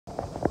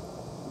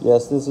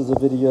Yes, this is a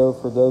video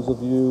for those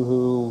of you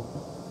who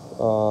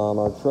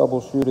are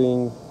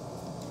troubleshooting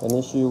an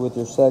issue with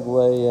your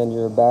Segway and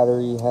your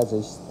battery has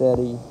a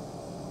steady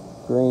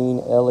green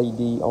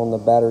LED on the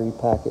battery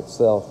pack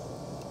itself.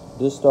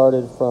 This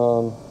started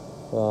from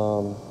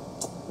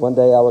one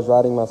day I was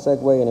riding my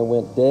Segway and it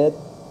went dead,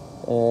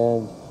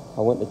 and I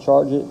went to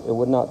charge it. It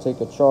would not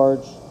take a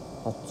charge.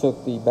 I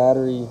took the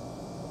battery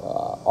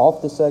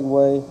off the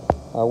Segway.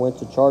 I went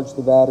to charge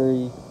the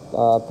battery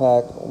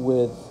pack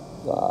with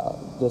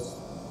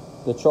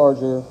the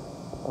charger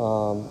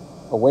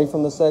away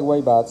from the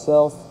Segway by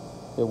itself.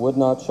 It would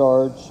not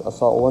charge. I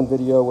saw one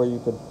video where you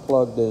could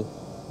cut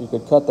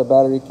the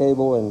battery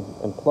cable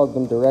and plug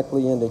them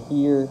directly into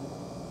here,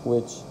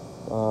 which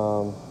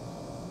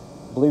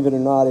believe it or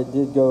not, it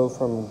did go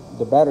from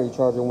the battery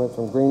charger went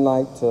from green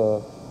light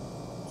to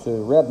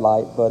red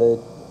light, but it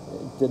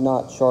did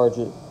not charge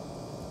it.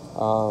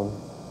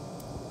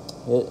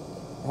 It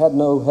had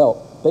no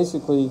help.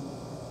 Basically,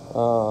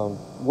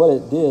 what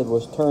it did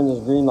was turn this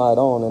green light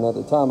on, and at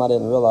the time I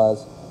didn't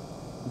realize,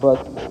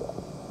 but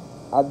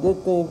I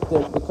did think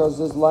that because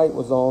this light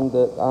was on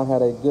that I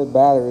had a good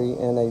battery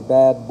and a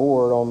bad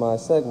board on my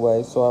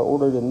Segway, so I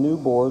ordered a new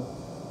board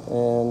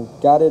and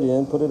got it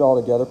in, put it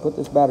all together, put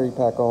this battery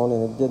pack on,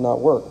 and it did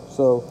not work.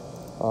 So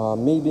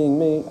me being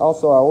me,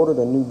 also I ordered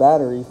a new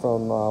battery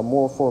from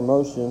More for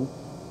Motion,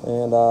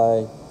 and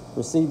I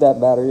received that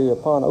battery.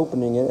 Upon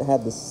opening it, it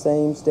had the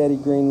same steady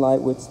green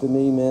light, which to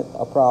me meant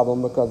a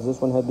problem because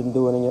this one had been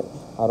doing it.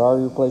 I'd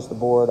already replaced the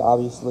board,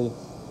 obviously,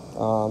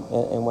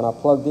 and when I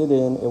plugged it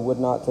in, it would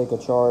not take a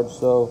charge.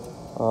 So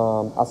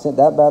I sent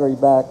that battery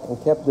back and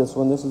kept this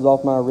one. This is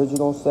off my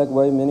original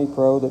Segway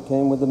MiniPro that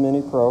came with the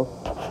MiniPro.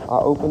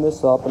 I opened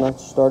this up and I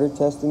started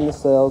testing the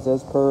cells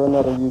as per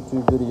another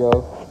YouTube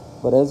video.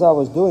 But as I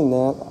was doing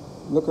that,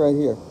 look right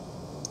here.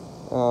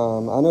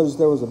 I noticed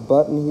there was a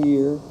button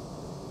here,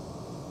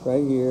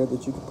 right here,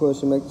 that you could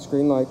push and make the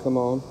screen light come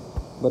on.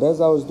 But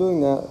as I was doing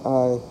that,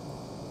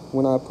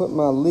 when I put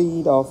my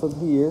lead off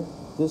of here,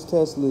 this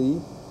test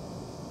lead,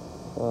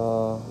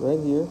 right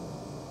here,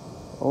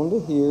 onto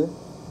here,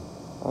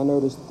 I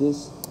noticed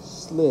this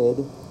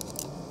slid.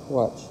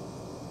 Watch.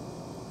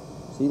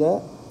 See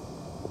that?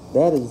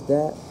 That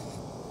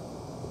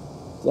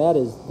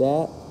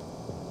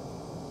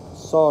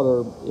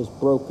solder is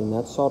broken,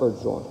 that solder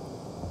joint.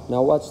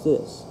 Now watch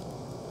this.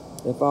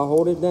 If I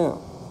hold it down,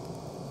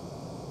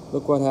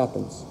 look what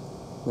happens.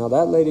 Now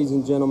that, ladies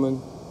and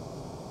gentlemen,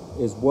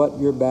 is what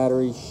your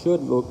battery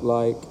should look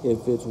like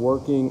if it's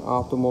working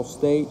optimal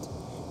state.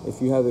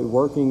 If you have a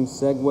working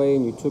Segway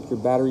and you took your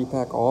battery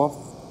pack off,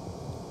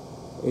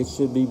 it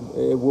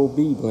will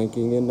be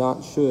blinking, and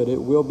not should,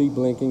 it will be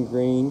blinking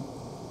green,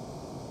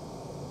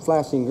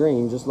 flashing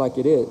green just like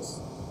it is,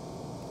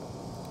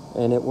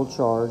 and it will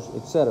charge,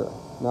 etc.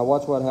 Now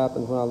watch what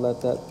happens when I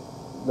let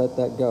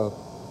that go.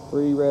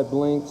 3 red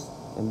blinks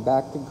and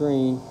back to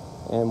green,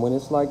 and when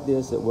it's like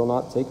this, it will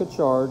not take a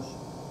charge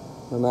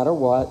no matter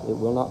what. It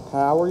will not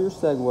power your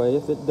Segway.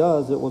 If it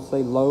does, it will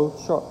say low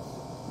charge.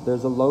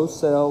 There's a low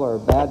cell or a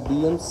bad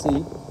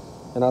DMC,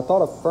 and I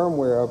thought a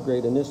firmware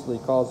upgrade initially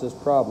caused this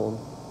problem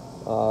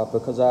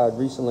because I had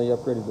recently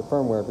upgraded the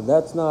firmware, but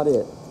that's not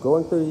it.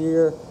 Going through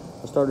here,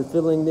 I started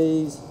feeling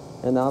these,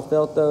 and I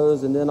felt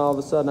those, and then all of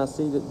a sudden I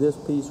see that this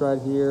piece right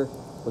here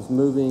was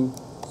moving.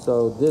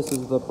 So this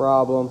is the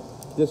problem.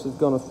 This is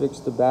going to fix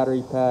the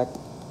battery pack.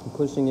 I'm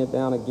pushing it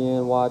down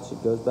again. Watch,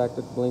 it goes back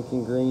to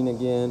blinking green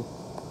again.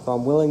 So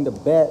I'm willing to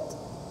bet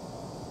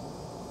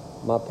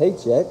my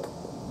paycheck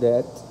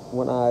that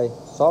when I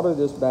solder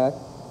this back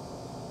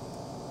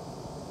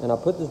and I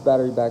put this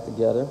battery back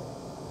together,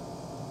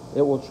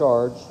 it will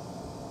charge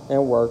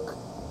and work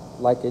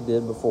like it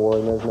did before,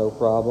 and there's no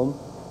problem.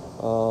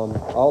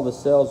 All the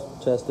cells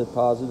tested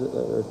positive,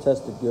 or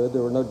tested good.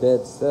 There were no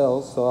dead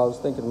cells, so I was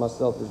thinking to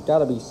myself, there's got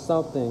to be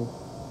something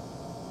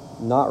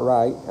not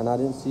right, and I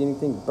didn't see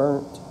anything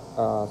burnt.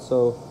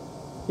 So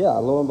yeah,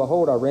 lo and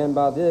behold, I ran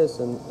by this,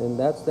 and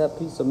that's that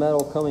piece of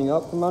metal coming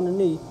up from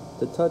underneath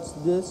to touch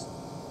this.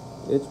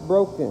 It's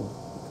broken.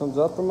 It comes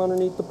up from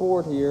underneath the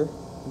board here,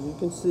 as you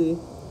can see.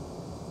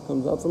 It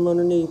comes up from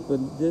underneath, but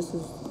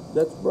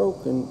that's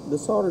broken. The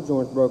solder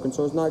joint's broken,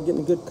 so it's not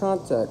getting good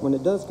contact. When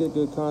it does get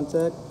good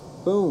contact,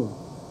 boom,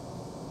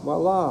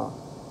 voila.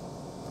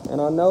 And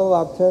I know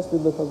I've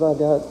tested because I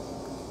got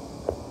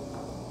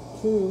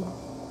 2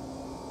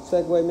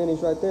 Segway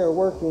Minis right there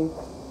working,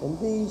 and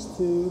these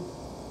 2,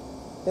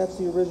 that's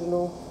the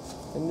original,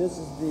 and this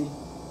is the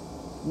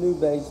new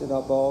base that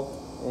I bought,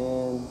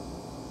 and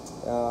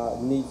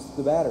needs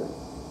the battery.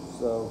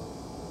 So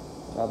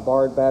I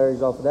borrowed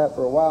batteries off of that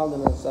for a while,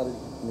 then I decided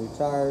new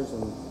tires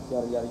and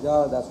yada yada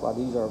yada. That's why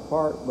these are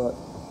apart. But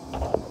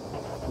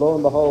lo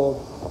and behold,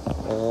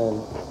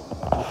 and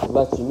to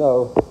let you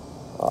know,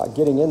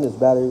 getting in this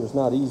battery was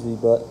not easy,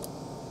 but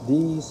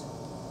these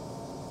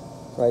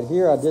right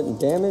here I didn't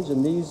damage,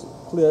 and these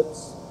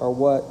clips are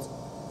what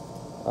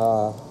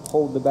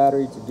hold the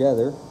battery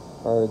together,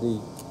 or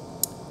the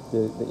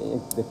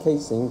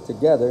casing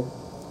together.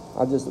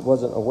 I just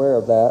wasn't aware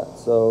of that,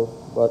 so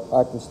but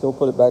I can still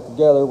put it back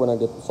together when I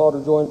get the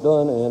solder joint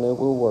done, and it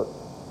will work.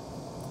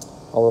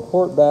 I'll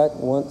report back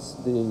once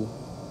the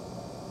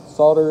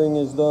soldering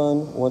is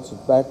done, once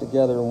it's back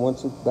together, and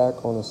once it's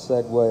back on a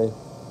Segway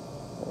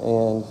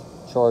and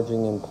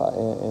charging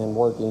and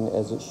working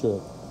as it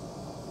should,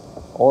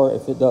 or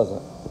if it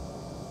doesn't.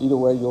 Either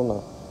way, you'll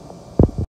know.